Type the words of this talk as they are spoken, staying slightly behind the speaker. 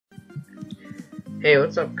Hey,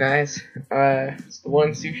 what's up, guys? It's the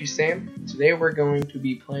one Sushi Sam. Today we're going to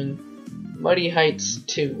be playing Muddy Heights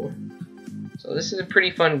 2. So this is a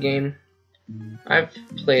pretty fun game. I've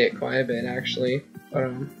played it quite a bit, actually.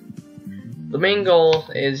 But, the main goal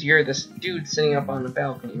is you're this dude sitting up on the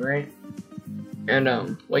balcony, right?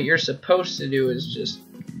 And, what you're supposed to do is just,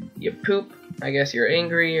 you poop. I guess you're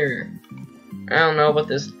angry, or I don't know what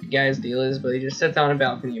this guy's deal is, but he just sits on a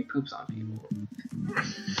balcony and poops on people.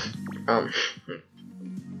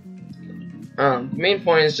 The main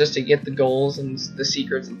point is just to get the goals and the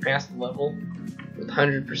secrets and pass the level with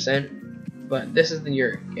 100%. But this is the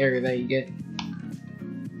area that you get.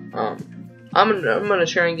 I'm gonna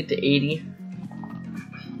try and get to 80.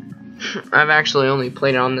 I've actually only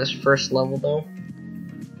played on this first level though.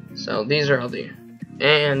 So these are all the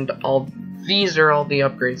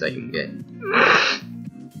upgrades that you can get.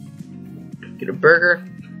 Get a burger,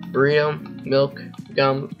 burrito, milk,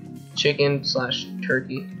 gum, chicken /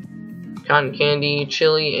 turkey, cotton candy,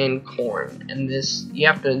 chili, and corn. And this,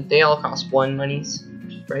 they all cost 1 monies,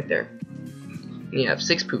 right there. And you have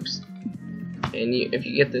 6 poops. And if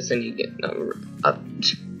you get this, then you get up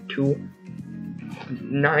to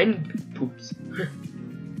 9 poops.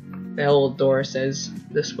 That little door says,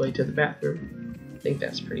 "This way to the bathroom." I think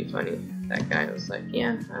that's pretty funny. That guy was like,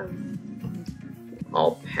 "Yeah,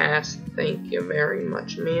 I'll pass, thank you very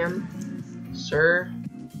much, ma'am, sir,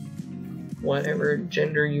 whatever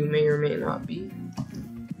gender you may or may not be."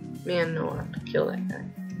 Man, no, I have to kill that guy.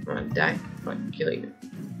 I'm gonna die. I'm gonna kill you.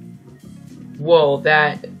 Whoa,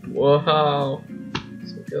 whoa.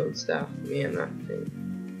 Some good stuff. Man, that thing.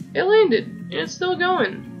 It landed, and it's still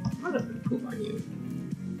going. I'm gonna poop on you.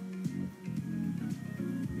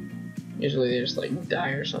 Usually they just like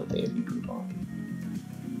die or something if you poop on them.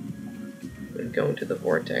 I'm gonna go into the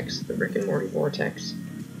vortex, the Rick and Morty vortex.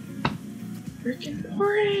 Rick and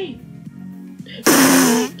Morty!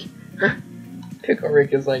 Pickle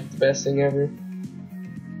Rick is like the best thing ever.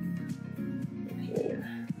 Okay. I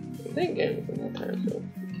think anything that time, so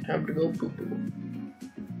time to go poo poo.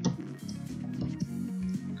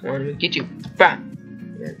 I want to get you.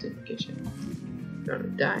 Bam! Yeah, I didn't get you. You're gonna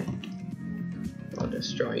die. I'll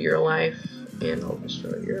destroy your life, and I'll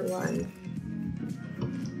destroy your life.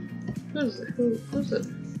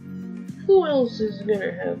 Who else is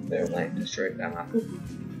gonna have their life destroyed by my poo poo?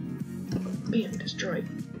 Bam, destroyed.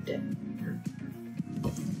 You're dead.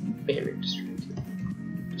 Bam, you're destroyed.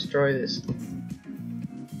 Destroy this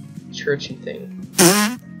churchy thing.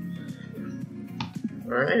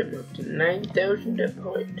 Alright, I'm up to 9,000 a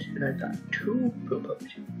point, and I got 2 poop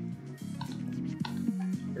ups.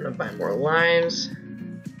 I'm gonna buy more lives,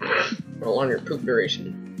 or longer poop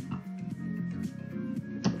duration.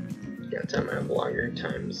 Yeah, time I have longer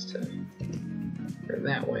times to, or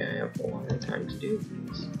that way I have a longer time to do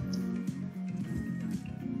things.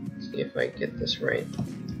 See if I get this right.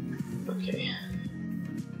 Okay.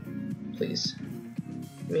 Please.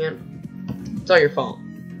 Man. It's all your fault.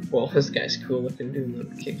 Well, this guy's cool looking doing the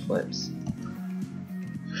kick flips.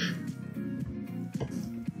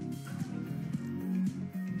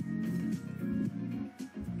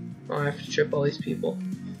 Oh, I have to trip all these people.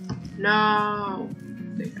 No!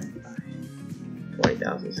 They have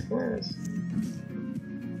 20,000 squares.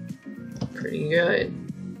 Pretty good.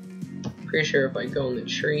 Pretty sure if I go in the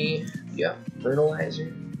tree, yeah, fertilizer.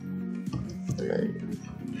 And I'm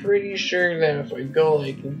pretty sure that if I go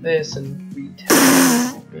like this and retest,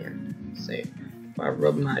 oh man, say, if I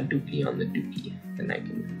rub my dookie on the dookie, then I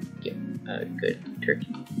can get a good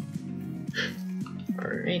turkey.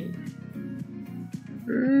 Alright.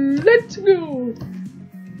 Let's go!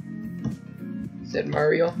 Said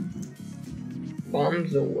Mario.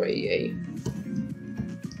 Bombs away, eh?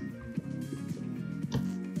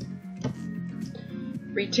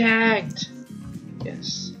 Retagged!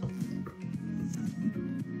 Yes.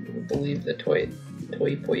 I believe the toy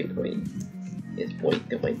is boy.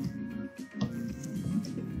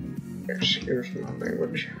 Excuse my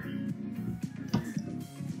language.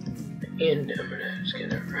 And I'm just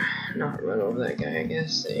gonna not run over that guy, I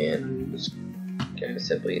guess, and I'm just gonna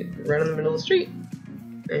simply run in the middle of the street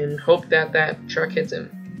and hope that that truck hits him.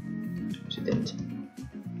 She didn't.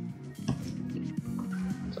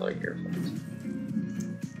 It's all your fault.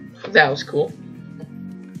 That was cool.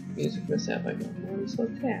 Music mishap, I got one so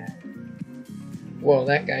bad. Whoa,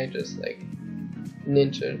 that guy just like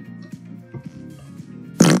ninja.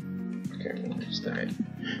 Okay, we'll just died.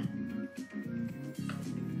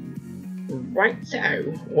 Right, so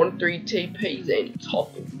 1-3 TPs and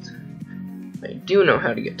toppled. I do know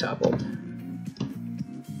how to get toppled.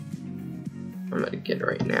 I'm gonna get it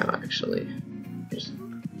right now, actually. Just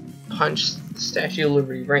punch Statue of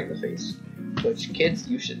Liberty right in the face. Which, kids,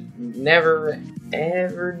 you should never,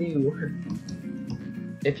 ever do.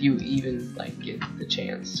 If you even, like, get the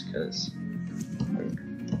chance. Because I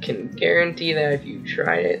can guarantee that if you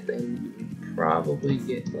tried it, then you probably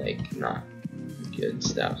get, like, not good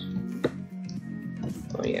stuff.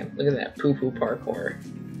 Oh yeah, look at that poo-poo parkour.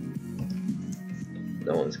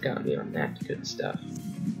 No one's got me on that good stuff.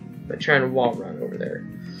 I'm trying to wall run over there.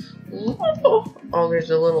 Oh,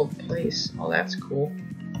 there's a little place. Oh, that's cool.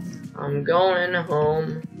 I'm going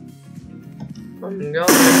home. I'm going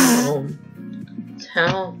home.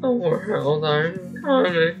 Tell the world I'm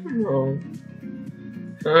coming home.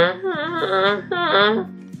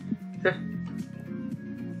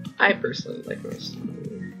 I personally like this movie.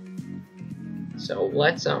 So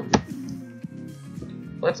let's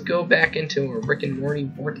go back into a Rick and Morty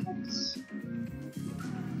vortex.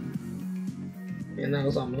 And that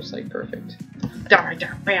was almost like perfect. Die,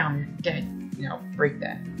 bam, you're dead. Now break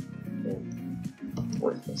that.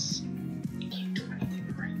 Worthless. Can't do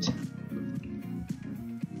anything right.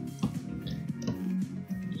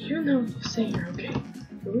 Even though you say you're okay,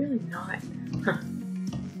 you're really not. Huh.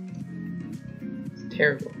 It's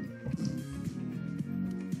terrible.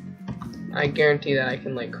 I guarantee that I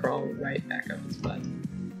can like crawl right back up his butt.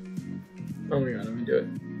 Oh my god, let me do it.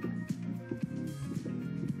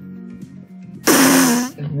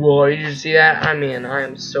 Whoa, did you see that? I mean, I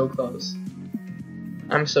am so close.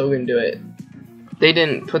 I'm so gonna do it. They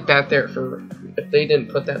didn't put that there for... If they didn't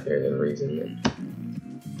put that there for a reason, then...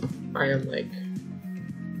 I am, like...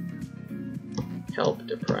 help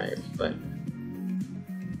deprived, but...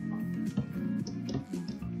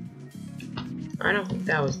 I don't think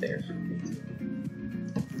that was there for a reason.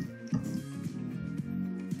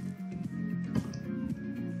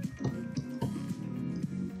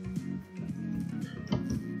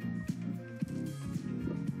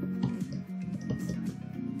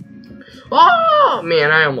 Oh man,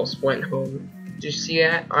 I almost went home. Did you see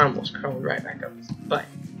that? I almost crawled right back up his butt.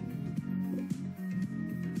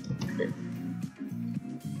 Okay.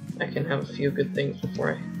 I can have a few good things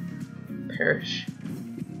before I perish.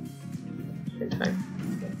 In time.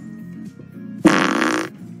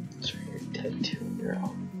 That's right, you're dead too. You're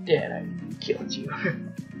all dead. I killed you.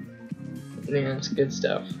 Man, that's good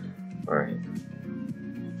stuff. Alright.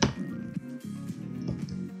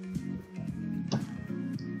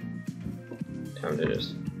 Time to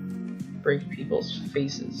just break people's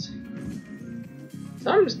faces.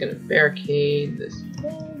 So I'm just gonna barricade this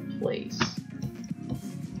whole place.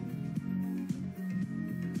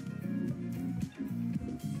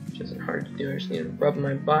 Which isn't hard to do, I just need to rub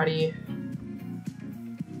my body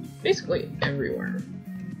basically everywhere.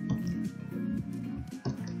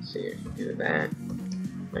 Let's see if I can do that.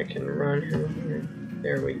 I can run him here.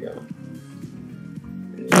 There we go.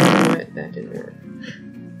 And you know what? That didn't work.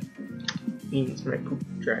 Means my poop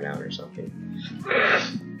dried out or something.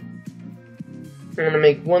 I'm gonna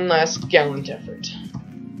make one last gallant effort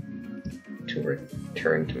to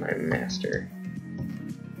return to my master.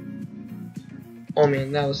 Oh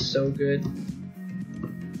man, that was so good.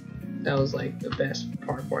 That was like the best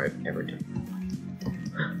parkour I've ever done.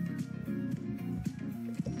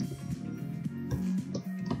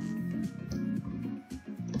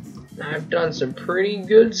 I've done some pretty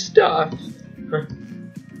good stuff.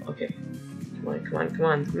 Okay. Come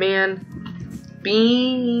on, man.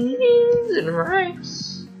 Beans and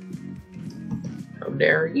rice. How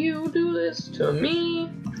dare you do this to me?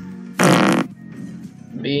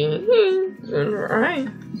 Beans and rice.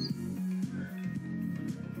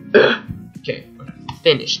 Okay,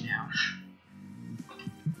 finished now.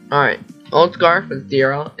 Alright, Old Scarf with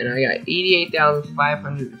DRL, and I got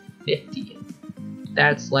 88,550.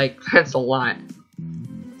 That's a lot.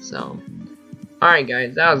 So, alright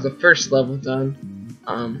guys, that was the first level done.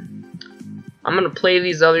 I'm gonna play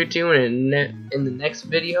these other two in the next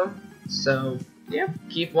video. So, yeah,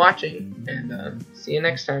 keep watching, and see you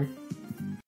next time.